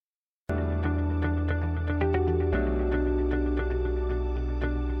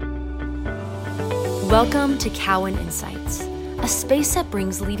Welcome to Cowen Insights, a space that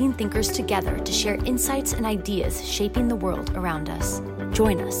brings leading thinkers together to share insights and ideas shaping the world around us.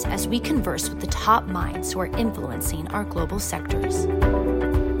 Join us as we converse with the top minds who are influencing our global sectors.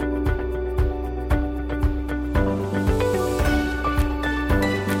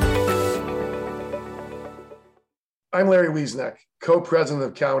 I'm Larry Wiesneck, co-president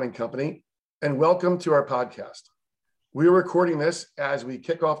of Cowen & Company, and welcome to our podcast. We're recording this as we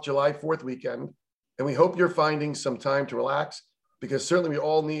kick off July 4th weekend, and we hope you're finding some time to relax because certainly we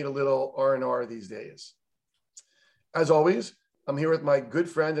all need a little R&R these days. As always, I'm here with my good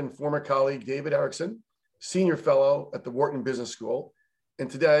friend and former colleague, David Erickson, senior fellow at the Wharton Business School.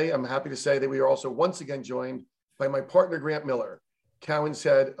 And today, I'm happy to say that we are also once again joined by my partner, Grant Miller, Cowen's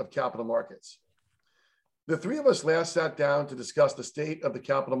head of capital markets. The three of us last sat down to discuss the state of the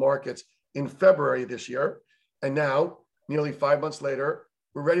capital markets in February this year. And now, nearly 5 months later,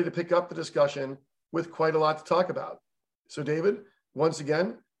 we're ready to pick up the discussion with quite a lot to talk about. So David, once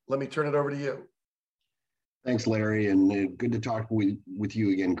again, let me turn it over to you. Thanks, Larry, and good to talk with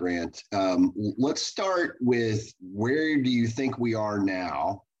you again, Grant. Let's start with where do you think we are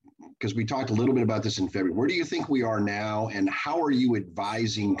now? Because we talked a little bit about this in February. Where do you think we are now, and how are you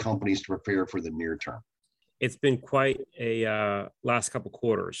advising companies to prepare for the near term? It's been quite a last couple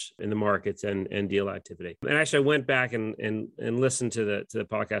quarters in the markets and deal activity. And actually, I went back and listened to the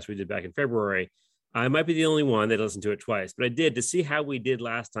podcast we did back in February. I might be the only one that listened to it twice, but I did to see how we did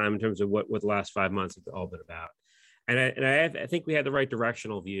last time in terms of what the last 5 months have all been about. And I think we had the right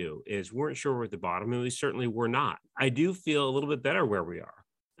directional view. Is we weren't sure we're at the bottom, and we certainly were not. I do feel a little bit better where we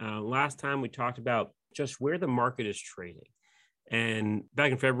are. Last time we talked about just where the market is trading, and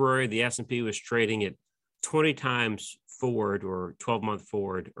back in February, the S&P was trading at 20 times forward or 12-month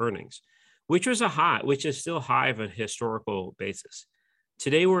forward earnings, which was a high, which is still high of a historical basis.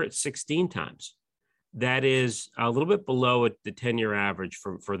 Today, we're at 16 times. That is a little bit below the 10-year average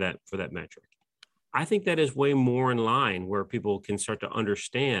for that metric. I think that is way more in line where people can start to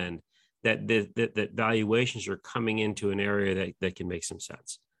understand that valuations are coming into an area that can make some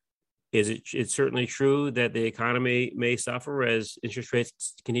sense. It's certainly true that the economy may suffer as interest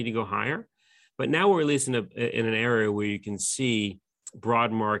rates continue to go higher, but now we're at least in an area where you can see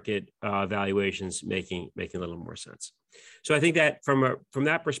broad market valuations making a little more sense. So I think that from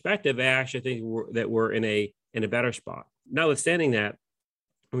that perspective, I actually think that we're in a better spot. Notwithstanding that,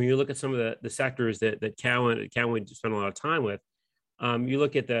 when you look at some of the sectors that Cowen spent a lot of time with, you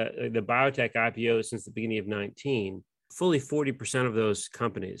look at the biotech IPOs since the beginning of 2019, fully 40% of those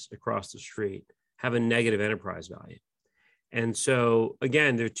companies across the street have a negative enterprise value. And so,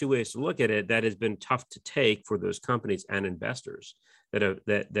 again, there are two ways to look at it. That has been tough to take for those companies and investors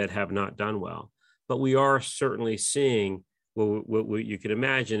that have not done well. But we are certainly seeing what you could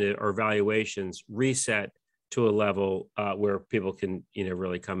imagine are valuations reset to a level where people can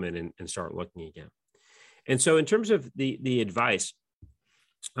really come in and start looking again. And so, in terms of the advice,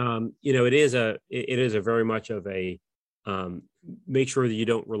 it is a very much of a make sure that you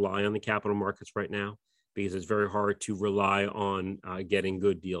don't rely on the capital markets right now, because it's very hard to rely on getting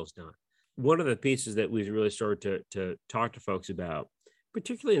good deals done. One of the pieces that we've really started to talk to folks about,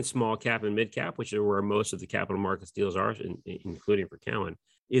 particularly in small cap and mid cap, which are where most of the capital markets deals are, including for Cowen,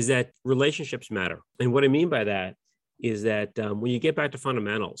 is that relationships matter. And what I mean by that is that when you get back to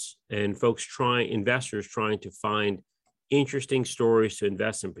fundamentals and investors trying to find interesting stories to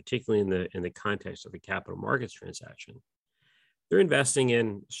invest in, particularly in the context of a capital markets transaction, they're investing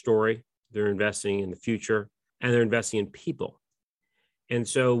in story, they're investing in the future, and they're investing in people. And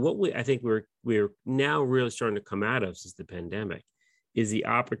so I think we're now really starting to come out of since the pandemic is the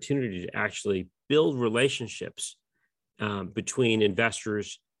opportunity to actually build relationships between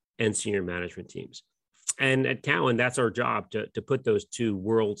investors and senior management teams. And at Cowen, that's our job to put those two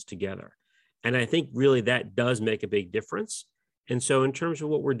worlds together. And I think really that does make a big difference. And so in terms of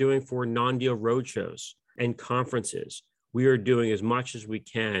what we're doing for non-deal roadshows and conferences, we are doing as much as we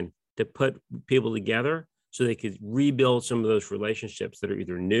can to put people together so they could rebuild some of those relationships that are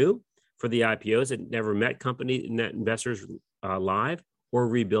either new for the IPOs that never met company net investors live, or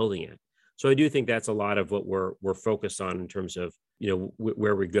rebuilding it. So I do think that's a lot of what we're focused on in terms of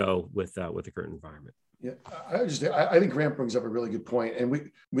where we go with the current environment. Yeah, I think Grant brings up a really good point, and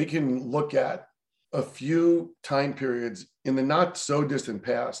we can look at a few time periods in the not so distant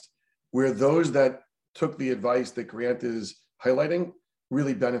past where those that took the advice that Grant is highlighting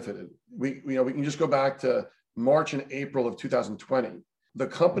really benefited. We can just go back to March and April of 2020. The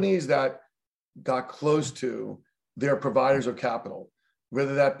companies that got close to their providers of capital,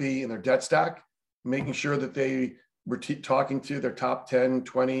 whether that be in their debt stack, making sure that they were talking to their top 10,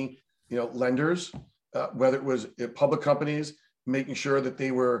 20 lenders whether it was public companies, making sure that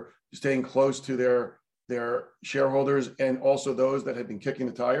they were staying close to their shareholders and also those that had been kicking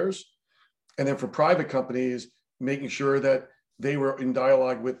the tires. And then for private companies, making sure that they were in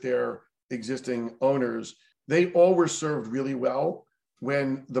dialogue with their existing owners. They all were served really well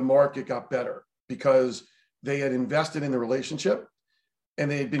when the market got better because they had invested in the relationship and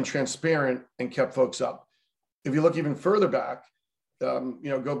they had been transparent and kept folks up. If you look even further back,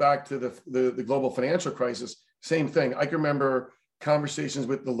 go back to the global financial crisis, same thing. I can remember conversations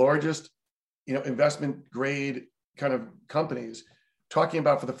with the largest, investment grade kind of companies talking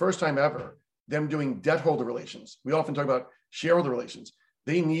about for the first time ever, them doing debt holder relations. We often talk about shareholder relations.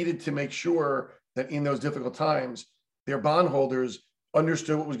 They needed to make sure that in those difficult times, their bondholders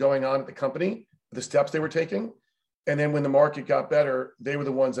understood what was going on at the company, the steps they were taking. And then when the market got better, they were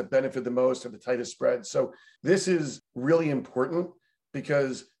the ones that benefited the most of the tightest spread. So this is really important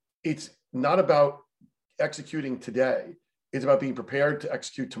because it's not about executing today. It's about being prepared to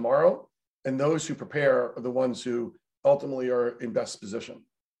execute tomorrow. And those who prepare are the ones who ultimately are in best position.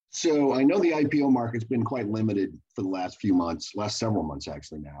 So I know the IPO market's been quite limited for the last several months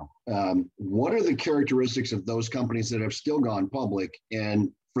actually now. What are the characteristics of those companies that have still gone public?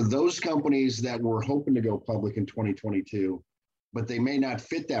 And for those companies that were hoping to go public in 2022, but they may not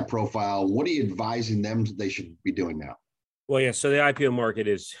fit that profile, what are you advising them they should be doing now? Well, yeah. So the IPO market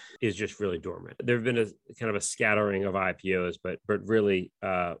is just really dormant. There have been a kind of a scattering of IPOs, but really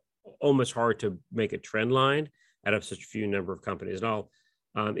almost hard to make a trend line out of such a few number of companies.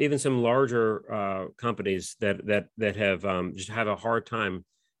 And even some larger companies that have just have a hard time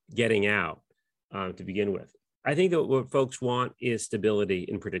getting out to begin with. I think that what folks want is stability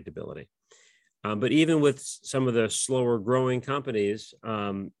and predictability. But even with some of the slower growing companies,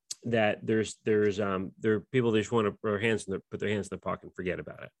 that there are people that just want to put their hands in their pocket and forget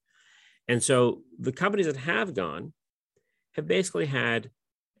about it. And so the companies that have gone have basically had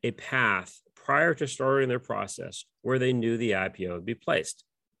a path prior to starting their process where they knew the IPO would be placed.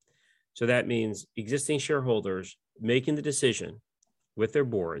 So that means existing shareholders making the decision with their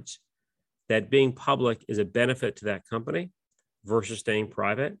boards that being public is a benefit to that company versus staying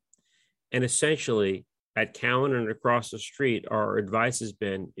private. And essentially at Cowen and across the street, our advice has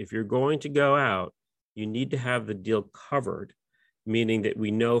been, if you're going to go out, you need to have the deal covered, meaning that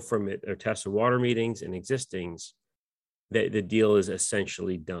we know from it, our test of water meetings and existings, that the deal is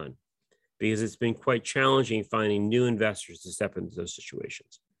essentially done, because it's been quite challenging finding new investors to step into those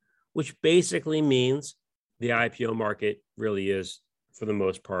situations, which basically means the IPO market really is, for the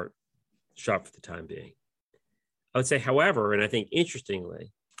most part, shot for the time being. I would say, however, and I think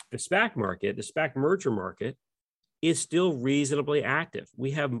interestingly, the SPAC market, the SPAC merger market, is still reasonably active.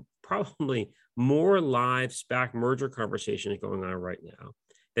 We have probably more live SPAC merger conversations going on right now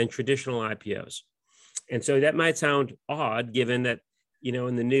than traditional IPOs. And so that might sound odd, given that,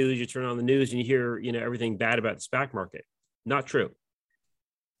 in the news, you turn on the news and you hear, everything bad about the SPAC market. Not true.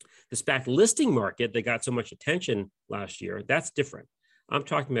 The SPAC listing market that got so much attention last year, that's different. I'm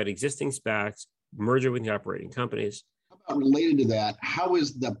talking about existing SPACs, merger with the operating companies. How about related to that, how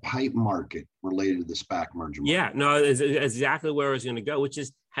is the PIPE market related to the SPAC merger market? Yeah, no, it's exactly where I was going to go, which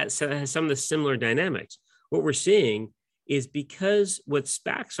has some of the similar dynamics. What we're seeing is, because what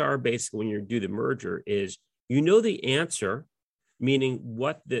SPACs are basically when you do the merger is, the answer, meaning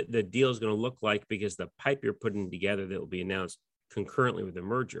what the deal is going to look like, because the PIPE you're putting together that will be announced concurrently with the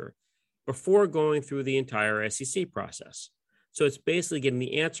merger, before going through the entire SEC process. So it's basically getting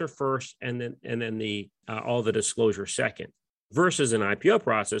the answer first and then the all the disclosure second, versus an IPO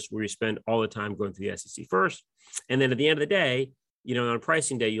process where you spend all the time going through the SEC first. And then at the end of the day, on a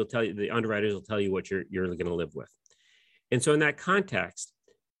pricing day, the underwriters will tell you what you're going to live with. And so in that context,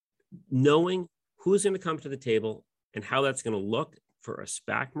 knowing who's going to come to the table and how that's going to look for a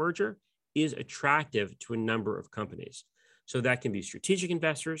SPAC merger is attractive to a number of companies. So that can be strategic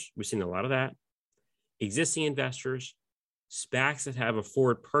investors. We've seen a lot of that. Existing investors, SPACs that have a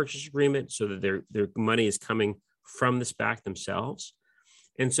forward purchase agreement so that their money is coming from the SPAC themselves.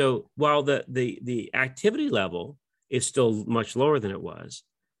 And so while the activity level is still much lower than it was,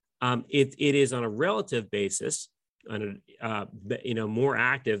 it is on a relative basis, more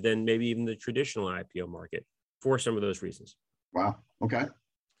active than maybe even the traditional IPO market for some of those reasons. Wow. Okay.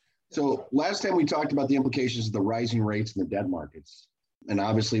 So last time we talked about the implications of the rising rates in the debt markets. And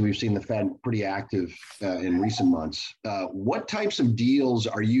obviously we've seen the Fed pretty active in recent months. What types of deals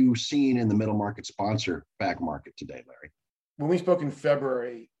are you seeing in the middle market sponsor back market today, Larry? When we spoke in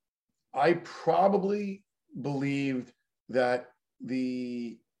February, I probably believed that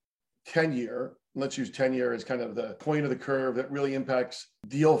the 10-year, let's use 10-year as kind of the point of the curve that really impacts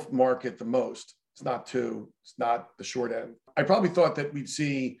deal market the most. It's not 2. It's not the short end. I probably thought that we'd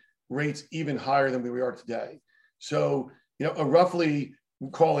see rates even higher than we are today. So, a roughly,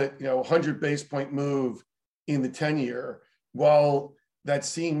 we'll call it, 100 basis point move in the 10-year, while that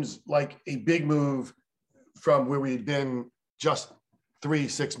seems like a big move from where we had been just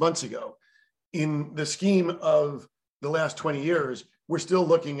 3-6 months ago. In the scheme of the last 20 years, we're still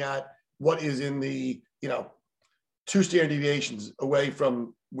looking at what is in the, 2 standard deviations away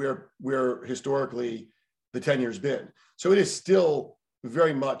from where historically the 10-year's been. So it is still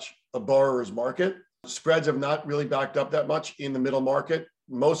very much a borrower's market. Spreads have not really backed up that much in the middle market,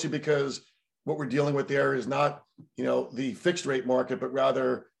 mostly because what we're dealing with there is not, the fixed rate market, but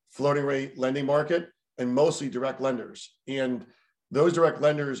rather floating rate lending market, and mostly direct lenders. And those direct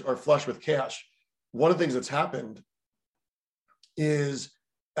lenders are flush with cash. One of the things that's happened is,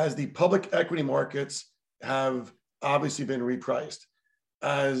 as the public equity markets have obviously been repriced,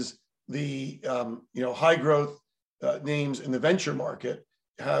 as the high growth names in the venture market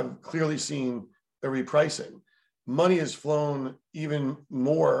have clearly seen a repricing, money has flown even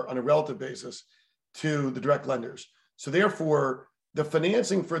more on a relative basis to the direct lenders. So therefore, the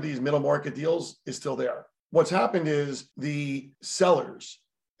financing for these middle market deals is still there. What's happened is the sellers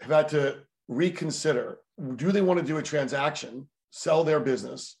have had to reconsider, do they want to do a transaction, sell their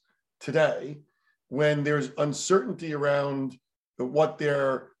business today when there's uncertainty around what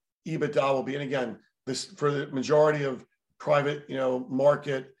their EBITDA will be? And again, this, for the majority of private,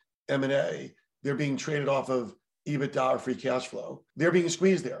 market M&A, they're being traded off of EBITDA or free cash flow. They're being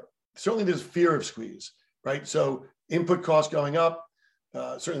squeezed there. Certainly there's fear of squeeze, right? So input costs going up,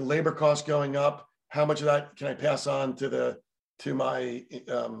 certainly labor costs going up. How much of that can I pass on to my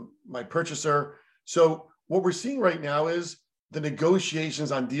my purchaser? So what we're seeing right now is the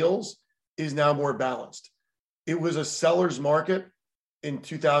negotiations on deals is now more balanced. It was a seller's market in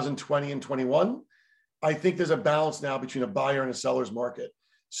 2020 and 21. I think there's a balance now between a buyer and a seller's market.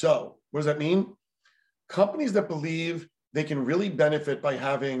 So what does that mean? Companies that believe they can really benefit by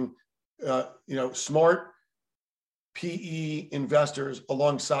having smart PE investors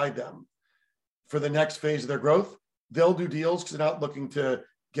alongside them for the next phase of their growth, they'll do deals because they're not looking to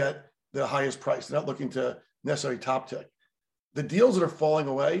get the highest price. They're not looking to necessarily top tick. The deals that are falling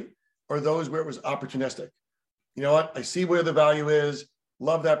away are those where it was opportunistic. You know what? I see where the value is,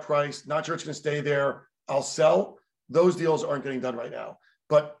 love that price, not sure it's going to stay there, I'll sell. Those deals aren't getting done right now.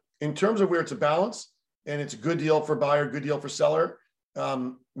 But in terms of where it's a balance and it's a good deal for buyer, good deal for seller,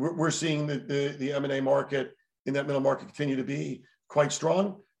 we're seeing the M&A market in that middle market continue to be quite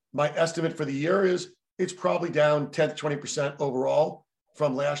strong. My estimate for the year is it's probably down 10 to 20% overall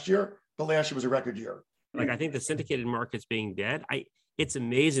from last year, but last year was a record year. Like, I think the syndicated market's being dead. It's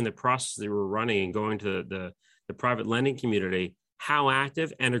amazing the process they were running and going to the private lending community, how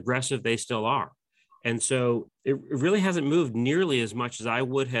active and aggressive they still are. And so it really hasn't moved nearly as much as I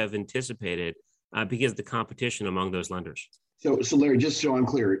would have anticipated because of the competition among those lenders. So Larry, just so I'm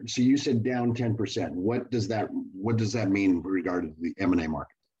clear, so you said down 10%. What does that mean regarding the M&A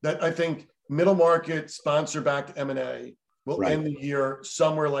market? That I think middle market sponsor-backed M&A will end the year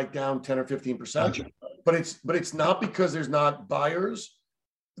somewhere like down 10 or 15%. Gotcha. But it's not because there's not buyers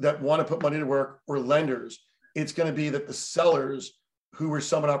that want to put money to work or lenders. It's going to be that the sellers who were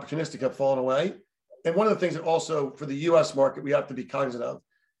somewhat opportunistic have fallen away. And one of the things that also for the US market, we have to be cognizant of,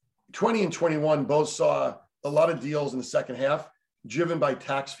 20 and 21 both saw a lot of deals in the second half driven by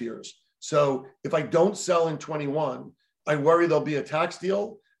tax fears. So if I don't sell in 21, I worry there'll be a tax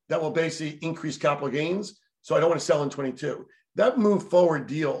deal that will basically increase capital gains. So I don't want to sell in 22. That moved forward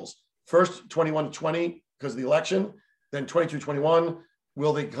deals. First 21 to 20 because of the election, then 22, 21,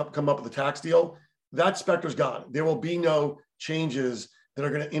 will they come up with a tax deal? That specter's gone. There will be no changes that are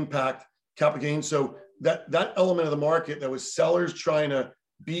going to impact capital gains. So that element of the market that was sellers trying to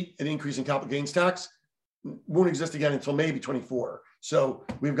beat an increase in capital gains tax won't exist again until maybe 24. So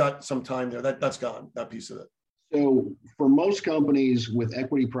we've got some time there. That's gone, that piece of it. So for most companies with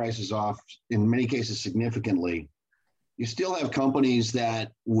equity prices off, in many cases significantly, you still have companies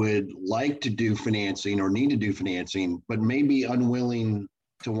that would like to do financing or need to do financing, but may be unwilling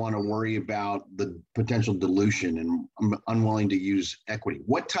to want to worry about the potential dilution and unwilling to use equity.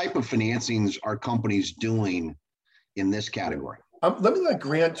 What type of financings are companies doing in this category? Let me let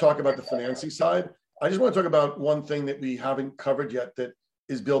Grant talk about the financing side. I just want to talk about one thing that we haven't covered yet that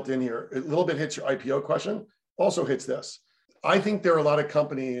is built in here. A little bit hits your IPO question, also hits this. I think there are a lot of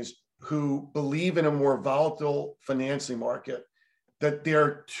companies who believe in a more volatile financing market, that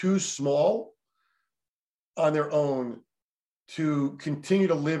they're too small on their own to continue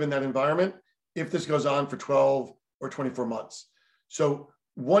to live in that environment if this goes on for 12 or 24 months. So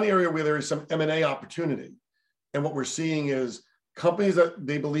one area where there is some M&A opportunity. And what we're seeing is companies that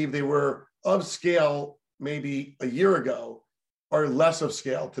they believe they were of scale maybe a year ago are less of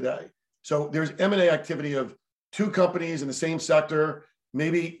scale today. So there's M&A activity of two companies in the same sector,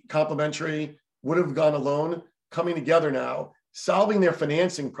 maybe complementary, would have gone alone, coming together now, solving their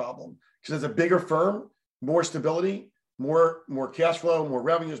financing problem. Because as a bigger firm, more stability, more cash flow, more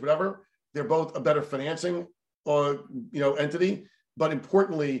revenues, whatever, they're both a better financing entity. But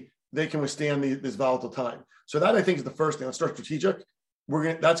importantly, they can withstand this volatile time. So that I think is the first thing. Let's start strategic.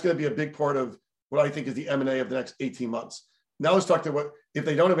 That's going to be a big part of what I think is the M&A of the next 18 months. Now let's talk to what, if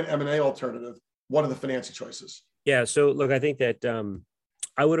they don't have an M&A alternative, what are the financing choices? Yeah. So look, I think that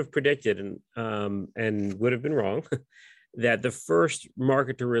I would have predicted and would have been wrong that the first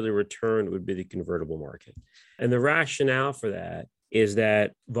market to really return would be the convertible market. And the rationale for that is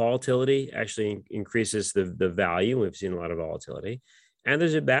that volatility actually increases the value. We've seen a lot of volatility. And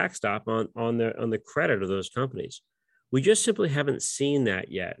there's a backstop on the credit of those companies. We just simply haven't seen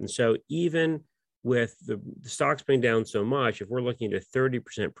that yet. And so even with the stocks being down so much, if we're looking at a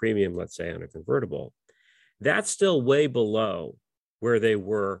 30% premium, let's say, on a convertible, that's still way below where they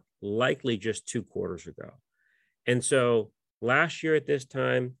were likely just 2 quarters ago. And so last year at this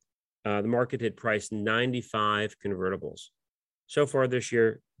time, the market had priced 95 convertibles. So far this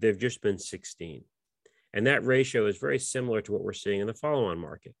year, they've just been 16. And that ratio is very similar to what we're seeing in the follow-on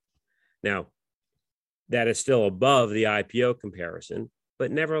market. Now, that is still above the IPO comparison,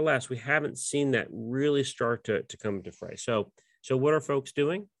 but nevertheless, we haven't seen that really start to come to fray. So what are folks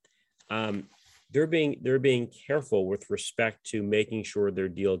doing? They're being careful with respect to making sure their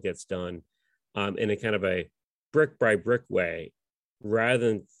deal gets done in a kind of a brick by brick way, rather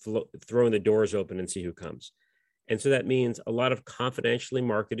than throwing the doors open and see who comes. And so that means a lot of confidentially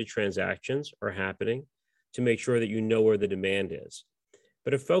marketed transactions are happening to make sure that you know where the demand is.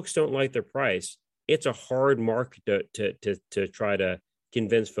 But if folks don't like their price, it's a hard market to try to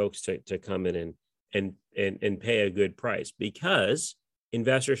convince folks to come in and pay a good price, because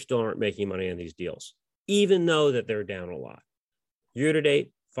investors still aren't making money on these deals, even though that they're down a lot. Year to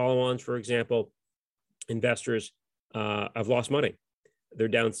date, follow-ons, for example, investors have lost money. They're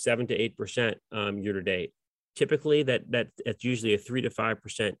down 7 to 8% year to date. Typically, that's usually a 3 to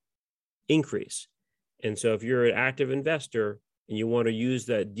 5% increase. And so if you're an active investor and you want to use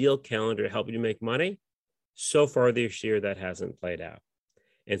that deal calendar to help you make money, so far this year, that hasn't played out.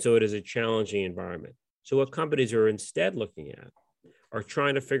 And so it is a challenging environment. So what companies are instead looking at are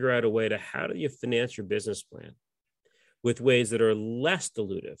trying to figure out a way to, how do you finance your business plan with ways that are less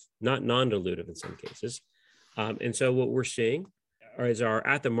dilutive, not non-dilutive in some cases. And so what we're seeing is our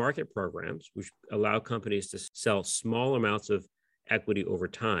at-the-market programs, which allow companies to sell small amounts of equity over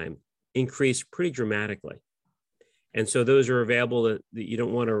time, increase pretty dramatically. And so those are available that you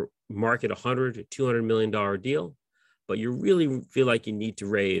don't want to market $100 to $200 million deal, but you really feel like you need to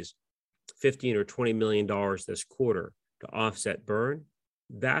raise $15 or $20 million this quarter to offset burn.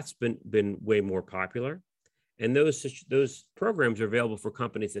 That's been way more popular. And those programs are available for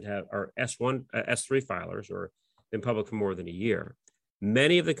companies that are S3 filers or been public for more than a year.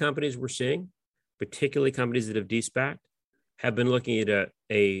 Many of the companies we're seeing, particularly companies that have de-SPACed, have been looking at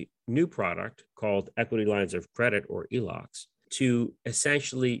a new product called equity lines of credit, or ELOCs, to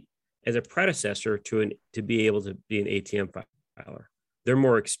essentially as a predecessor to be able to be an ATM filer. They're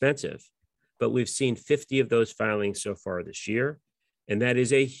more expensive, but we've seen 50 of those filings so far this year, and that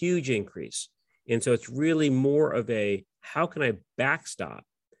is a huge increase. And so it's really more of a, how can I backstop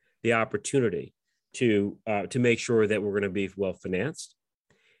the opportunity to make sure that we're going to be well financed?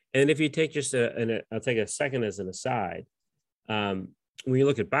 And if you take just I'll take a second as an aside. When you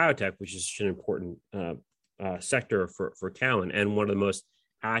look at biotech, which is an important sector for Cowen and one of the most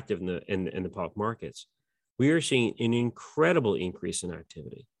active in the public markets, we are seeing an incredible increase in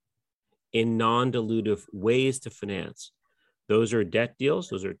activity in non-dilutive ways to finance. Those are debt deals.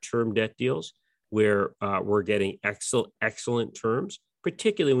 Those are term debt deals where we're getting excellent terms,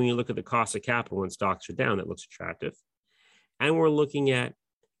 particularly when you look at the cost of capital when stocks are down. That looks attractive. And we're looking at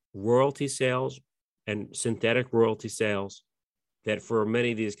royalty sales and synthetic royalty sales that for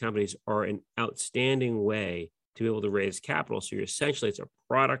many of these companies are an outstanding way to be able to raise capital. So it's a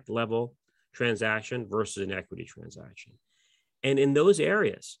product level transaction versus an equity transaction. And in those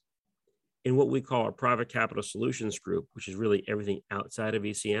areas, in what we call our private capital solutions group, which is really everything outside of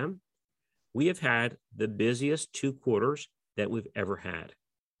ECM, we have had the busiest 2 quarters that we've ever had.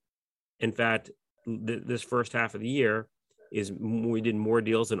 In fact, this first half of the year we did more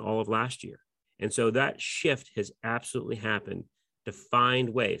deals than all of last year. And so that shift has absolutely happened to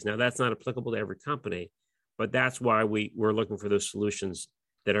find ways. Now, that's not applicable to every company, but that's why we're looking for those solutions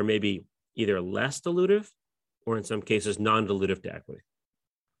that are maybe either less dilutive or in some cases non-dilutive to equity?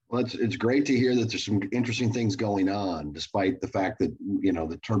 Well, it's great to hear that there's some interesting things going on, despite the fact that,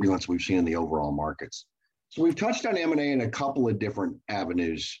 the turbulence we've seen in the overall markets. So we've touched on M&A in a couple of different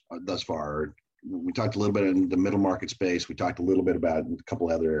avenues thus far. We talked a little bit in the middle market space. We talked a little bit about a couple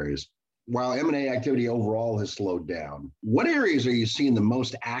of other areas. While M&A activity overall has slowed down, what areas are you seeing the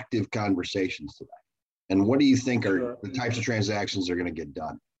most active conversations today? And what do you think are the types of transactions that are going to get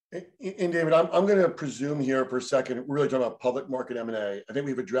done? And David, I'm going to presume here for a second, we're really talking about public market M&A. I think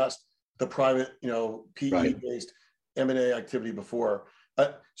we've addressed the private, PE-based M&A activity before.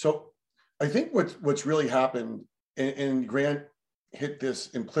 So I think what's really happened, and Grant hit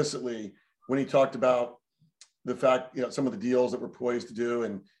this implicitly when he talked about the fact, some of the deals that we're poised to do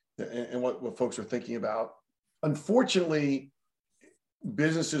and what folks are thinking about. Unfortunately,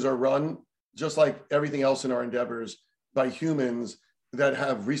 businesses are run just like everything else in our endeavors by humans that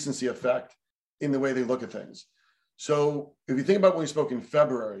have recency effect in the way they look at things. So if you think about when we spoke in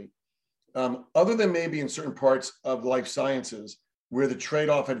February, other than maybe in certain parts of life sciences where the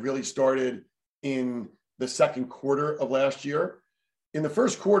trade-off had really started in the second quarter of last year, in the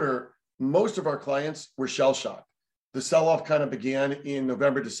first quarter, most of our clients were shell-shocked. The sell-off kind of began in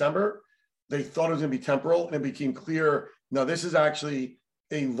November, December. They thought it was going to be temporal, and it became clear, no, this is actually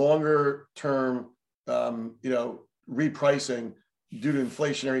a longer term, repricing due to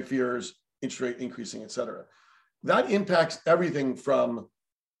inflationary fears, interest rate increasing, et cetera. That impacts everything from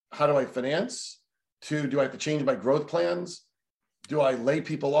how do I finance to do I have to change my growth plans? Do I lay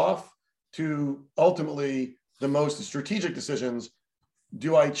people off? To ultimately the most strategic decisions,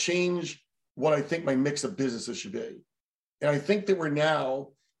 do I change what I think my mix of businesses should be? And I think that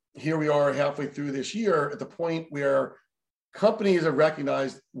here we are halfway through this year at the point where companies have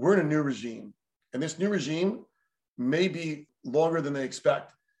recognized we're in a new regime. And this new regime may be longer than they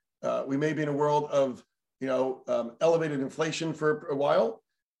expect. We may be in a world of, elevated inflation for a while.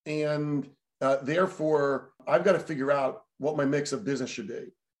 And therefore, I've got to figure out what my mix of business should be.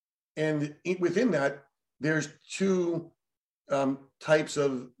 And within that, there's two types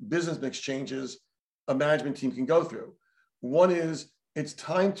of business mix changes a management team can go through. One is it's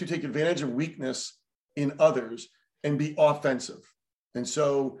time to take advantage of weakness in others and be offensive. And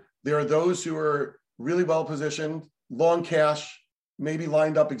so there are those who are really well positioned, long cash, maybe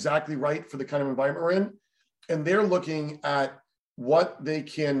lined up exactly right for the kind of environment we're in. And they're looking at what they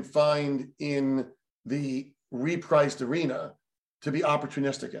can find in the repriced arena to be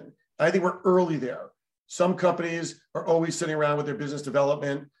opportunistic in. I think we're early there. Some companies are always sitting around with their business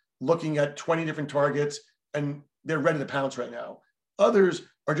development, looking at 20 different targets, and they're ready to pounce right now. Others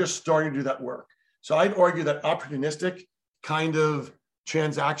are just starting to do that work. So I'd argue that opportunistic kind of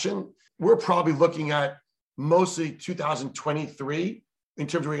transaction, we're probably looking at mostly 2023 in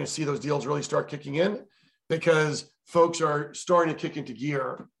terms of we're going to see those deals really start kicking in because folks are starting to kick into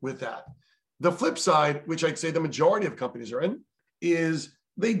gear with that. The flip side, which I'd say the majority of companies are in, is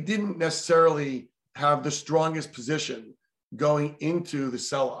they didn't necessarily have the strongest position going into the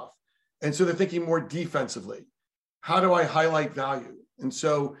sell-off. And so they're thinking more defensively. How do I highlight value? And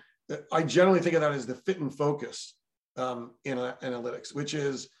so I generally think of that as the fit and focus in analytics, which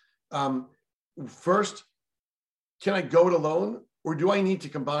is first, can I go it alone or do I need to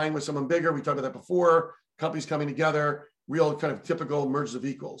combine with someone bigger? We talked about that before, companies coming together, real kind of typical mergers of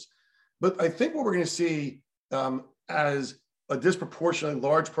equals. But I think what we're going to see as a disproportionately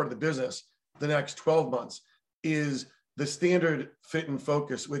large part of the business the next 12 months is the standard fit and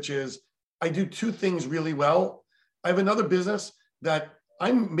focus, which is I do two things really well. I have another business that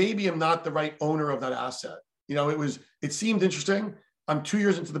maybe I'm not the right owner of that asset. It seemed interesting. I'm 2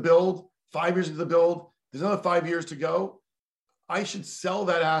 years into the build, 5 years into the build. There's another 5 years to go. I should sell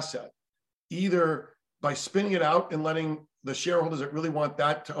that asset either by spinning it out and letting the shareholders that really want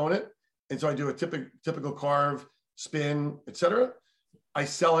that to own it. And so I do a typical carve, spin, et cetera. I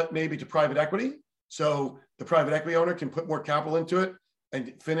sell it maybe to private equity. So the private equity owner can put more capital into it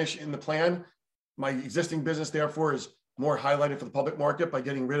and finish in the plan. My existing business, therefore, is more highlighted for the public market by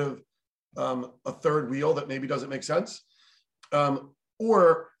getting rid of a third wheel that maybe doesn't make sense.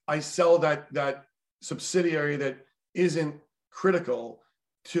 Or I sell that subsidiary that isn't critical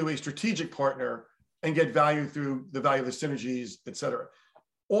to a strategic partner and get value through the value of the synergies, et cetera.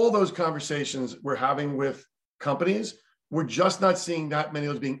 All those conversations we're having with companies, we're just not seeing that many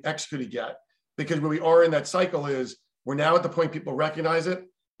of those being executed yet, because where we are in that cycle is we're now at the point people recognize it.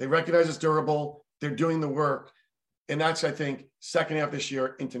 They recognize it's durable. They're doing the work. And that's, I think, second half this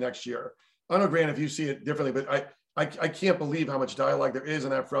year into next year. I don't know, Grant, if you see it differently, but I can't believe how much dialogue there is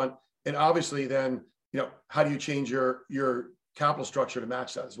on that front. And obviously then, how do you change your capital structure to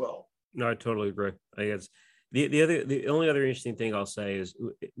match that as well. No, I totally agree. I guess the only other interesting thing I'll say is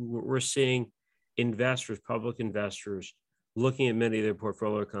we're seeing investors, public investors, looking at many of their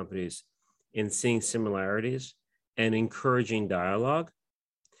portfolio companies and seeing similarities and encouraging dialogue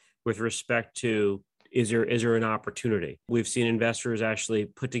with respect to, is there an opportunity? We've seen investors actually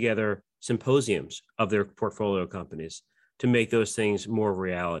put together symposiums of their portfolio companies to make those things more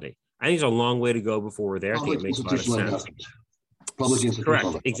reality. I think it's a long way to go before we're there. I think it makes a lot of sense. Public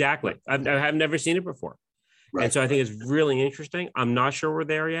institutional. Correct. Exactly. I've never seen it before. Right. And so I think it's really interesting. I'm not sure we're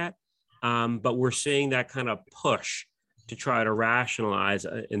there yet, but we're seeing that kind of push to try to rationalize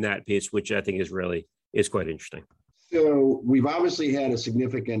in that piece, which I think is quite interesting. So we've obviously had a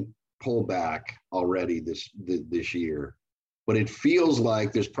significant pullback already this year, but it feels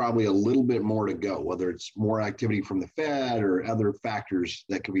like there's probably a little bit more to go, whether it's more activity from the Fed or other factors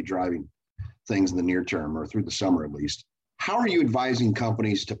that could be driving things in the near term or through the summer at least. How are you advising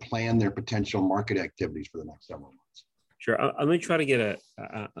companies to plan their potential market activities for the next several months? Sure. I'm going to try to get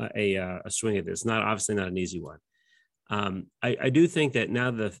a swing at this. Obviously not an easy one. I do think that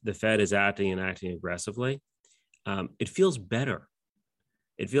now the Fed is acting aggressively. It feels better.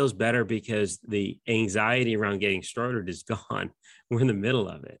 It feels better because the anxiety around getting started is gone. We're in the middle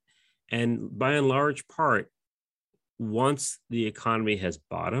of it. And by and large part, once the economy has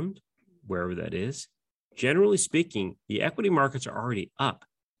bottomed, wherever that is, generally speaking, the equity markets are already up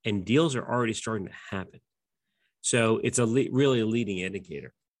and deals are already starting to happen. So it's really a leading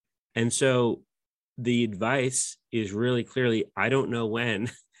indicator. And so the advice is really clearly, I don't know when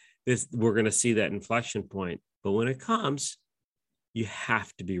we're going to see that inflection point, but when it comes, you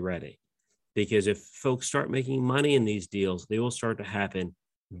have to be ready, because if folks start making money in these deals, they will start to happen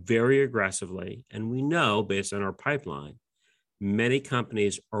very aggressively. And we know, based on our pipeline, many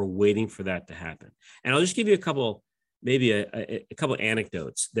companies are waiting for that to happen. And I'll just give you a couple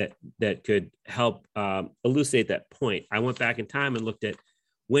anecdotes that could help elucidate that point. I went back in time and looked at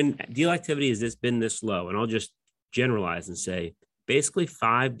when deal activity has been this low, and I'll just generalize and say basically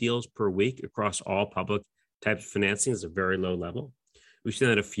 5 deals per week across all public types of financing is a very low level. We've seen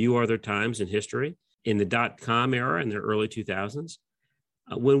that a few other times in history. In the dot-com era in the early 2000s,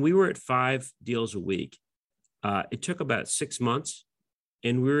 when we were at 5 deals a week, it took about 6 months,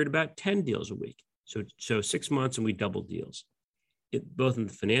 and we were at about 10 deals a week. So 6 months, and we doubled deals. Both in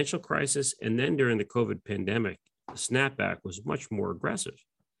the financial crisis and then during the COVID pandemic, the snapback was much more aggressive.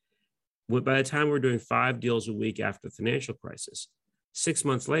 By the time we were doing 5 deals a week after the financial crisis, 6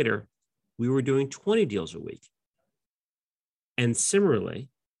 months later, we were doing 20 deals a week. And similarly,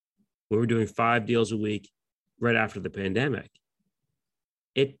 we were doing 5 deals a week right after the pandemic.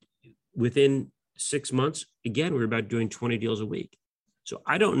 Within 6 months, again, we were about doing 20 deals a week. So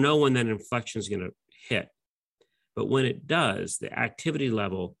I don't know when that inflection is going to hit, but when it does, the activity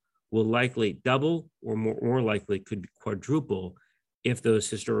level will likely double, or more likely could quadruple if those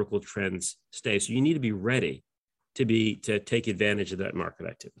historical trends stay. So you need to be ready to take advantage of that market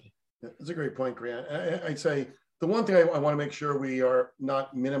activity. That's a great point, Grant. I'd say the one thing I want to make sure we are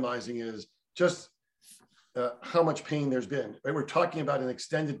not minimizing is just how much pain there's been. Right? We're talking about an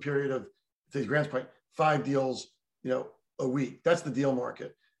extended period of, to Grant's point, 5 deals, a week. That's the deal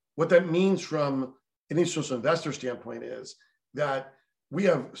market. What that means from an institutional investor standpoint is that we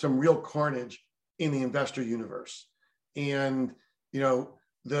have some real carnage in the investor universe. And,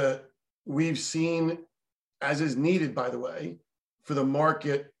 we've seen, as is needed, by the way, for the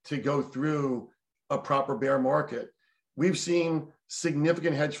market to go through a proper bear market, we've seen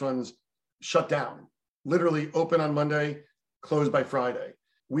significant hedge funds shut down, literally open on Monday, closed by Friday.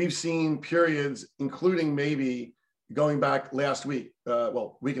 We've seen periods, including maybe going back last week,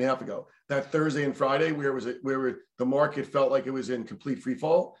 week and a half ago, that Thursday and Friday, where the market felt like it was in complete free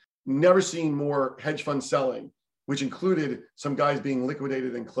fall. Never seen more hedge fund selling, which included some guys being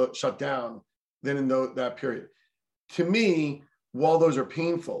liquidated and shut down, than in that period. To me, while those are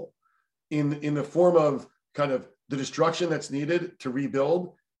painful, in the form of kind of the destruction that's needed to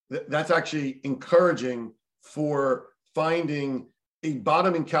rebuild, that's actually encouraging for finding a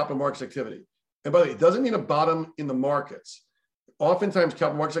bottom in capital markets activity. And by the way, it doesn't mean a bottom in the markets. Oftentimes,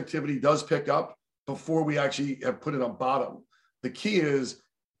 capital markets activity does pick up before we actually have put it on bottom. The key is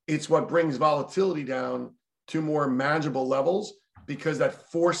it's what brings volatility down to more manageable levels, because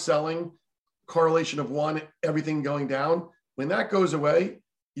that forced selling, correlation of one, everything going down, when that goes away,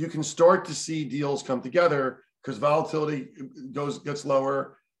 you can start to see deals come together because volatility gets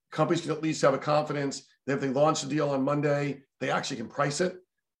lower. Companies can at least have a confidence that if they launch the deal on Monday, they actually can price it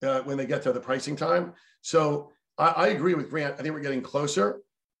when they get to the pricing time. So I agree with Grant. I think we're getting closer.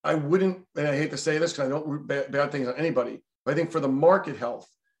 I wouldn't, and I hate to say this because I don't root bad things on anybody, I think for the market health,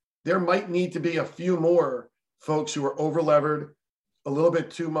 there might need to be a few more folks who are over-levered, a little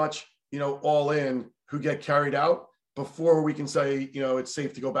bit too much, all in, who get carried out before we can say, it's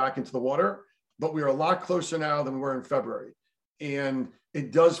safe to go back into the water. But we are a lot closer now than we were in February. And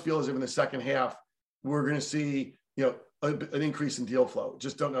it does feel as if in the second half, we're going to see, an increase in deal flow.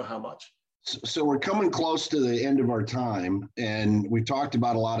 Just don't know how much. So we're coming close to the end of our time, and we've talked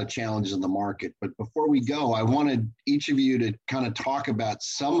about a lot of challenges in the market. But before we go, I wanted each of you to kind of talk about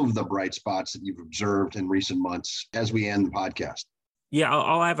some of the bright spots that you've observed in recent months as we end the podcast. Yeah,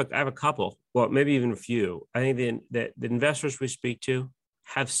 I have a couple, well, maybe even a few. I think that the investors we speak to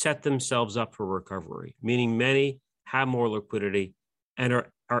have set themselves up for recovery, meaning many have more liquidity and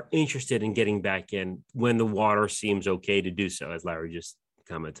are interested in getting back in when the water seems okay to do so, as Larry just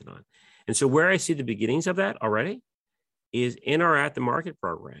commented on. And so where I see the beginnings of that already is in our at the market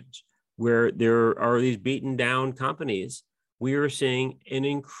programs, where there are these beaten down companies. We are seeing an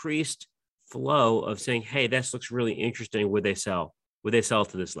increased flow of saying, hey, this looks really interesting. Would they sell? Would they sell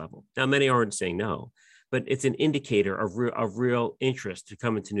to this level? Now, many aren't saying no, but it's an indicator of real interest to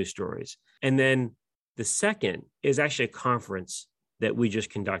come into new stories. And then the second is actually a conference that we just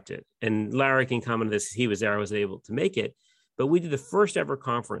conducted. And Larry can comment on this. He was there. I was able to make it. But we did the first ever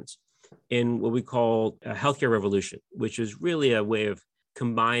conference in what we call a healthcare revolution, which is really a way of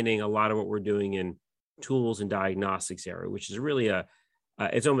combining a lot of what we're doing in tools and diagnostics area, which is really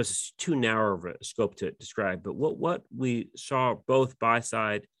it's almost too narrow of a scope to describe. But what we saw both buy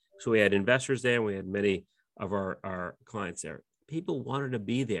side, so we had investors there, and we had many of our clients there. People wanted to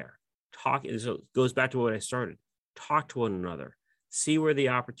be there, talk. So it goes back to what I started. Talk to one another, see where the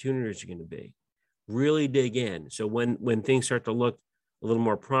opportunities are going to be, really dig in. So when things start to look a little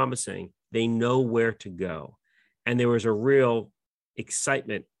more promising, they know where to go. And there was a real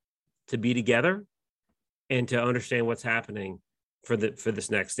excitement to be together and to understand what's happening for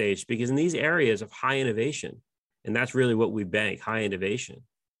this next stage. Because in these areas of high innovation, and that's really what we bank, high innovation,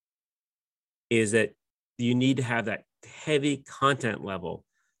 is that you need to have that heavy content level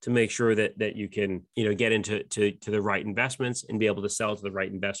to make sure that you can, get into the right investments and be able to sell to the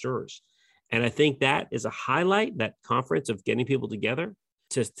right investors. And I think that is a highlight, that conference of getting people together,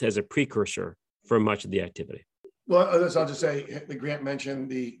 just as a precursor for much of the activity. Well, I'll just say, Grant mentioned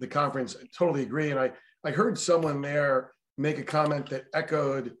the conference. I totally agree. And I heard someone there make a comment that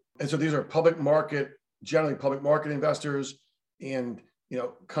echoed, and so these are generally public market investors and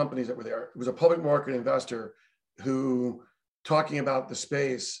companies that were there. It was a public market investor who, talking about the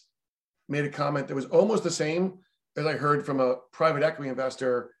space, made a comment that was almost the same as I heard from a private equity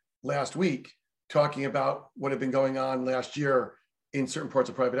investor last week, talking about what had been going on last year in certain parts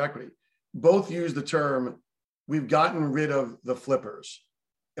of private equity. Both used the term, we've gotten rid of the flippers.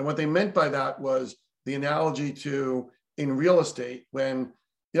 And what they meant by that was the analogy to in real estate, when,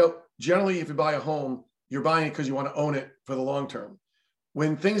 generally if you buy a home, you're buying it because you want to own it for the long term.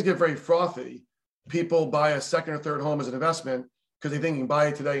 When things get very frothy, people buy a second or third home as an investment because they think you can buy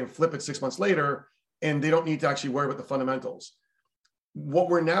it today and flip it 6 months later, and they don't need to actually worry about the fundamentals. What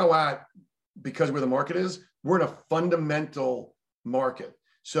we're now at, because where the market is, we're in a fundamental market.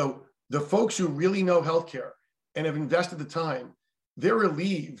 So the folks who really know healthcare and have invested the time, they're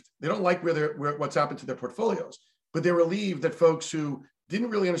relieved. They don't like what's happened to their portfolios, but they're relieved that folks who didn't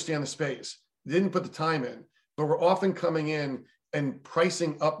really understand the space, didn't put the time in, but were often coming in and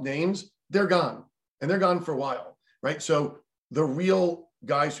pricing up names, they're gone. And they're gone for a while, right? So the real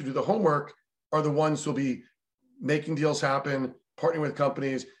guys who do the homework are the ones who'll be making deals happen, partnering with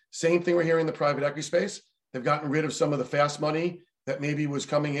companies. Same thing we're hearing in the private equity space. They've gotten rid of some of the fast money that maybe was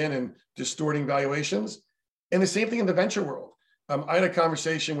coming in and distorting valuations. And the same thing in the venture world. I had a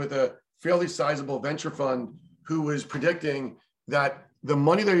conversation with a fairly sizable venture fund who was predicting that the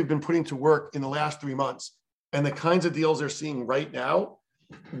money that we've been putting to work in the last 3 months and the kinds of deals they're seeing right now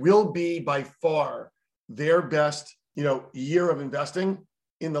will be by far their best, year of investing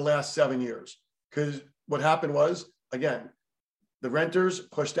in the last 7 years. Because what happened was, again, the renters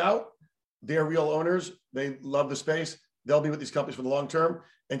pushed out, they're real owners, they love the space, they'll be with these companies for the long term.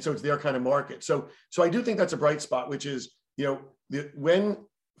 And so it's their kind of market. So I do think that's a bright spot, which is, when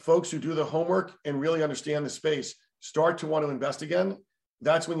folks who do the homework and really understand the space start to want to invest again,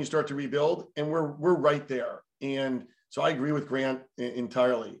 that's when you start to rebuild. And we're right there. And so I agree with Grant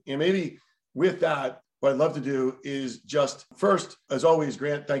entirely. And maybe with that, what I'd love to do is just first, as always,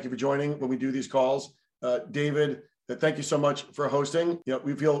 Grant, thank you for joining when we do these calls. David, thank you so much for hosting.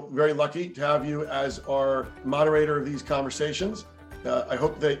 We feel very lucky to have you as our moderator of these conversations. I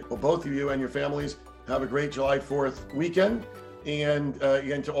hope that both of you and your families have a great July 4th weekend. And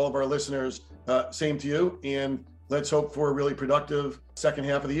again, to all of our listeners, same to you. And let's hope for a really productive second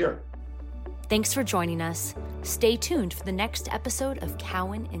half of the year. Thanks for joining us. Stay tuned for the next episode of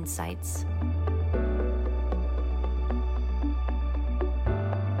Cowen Insights.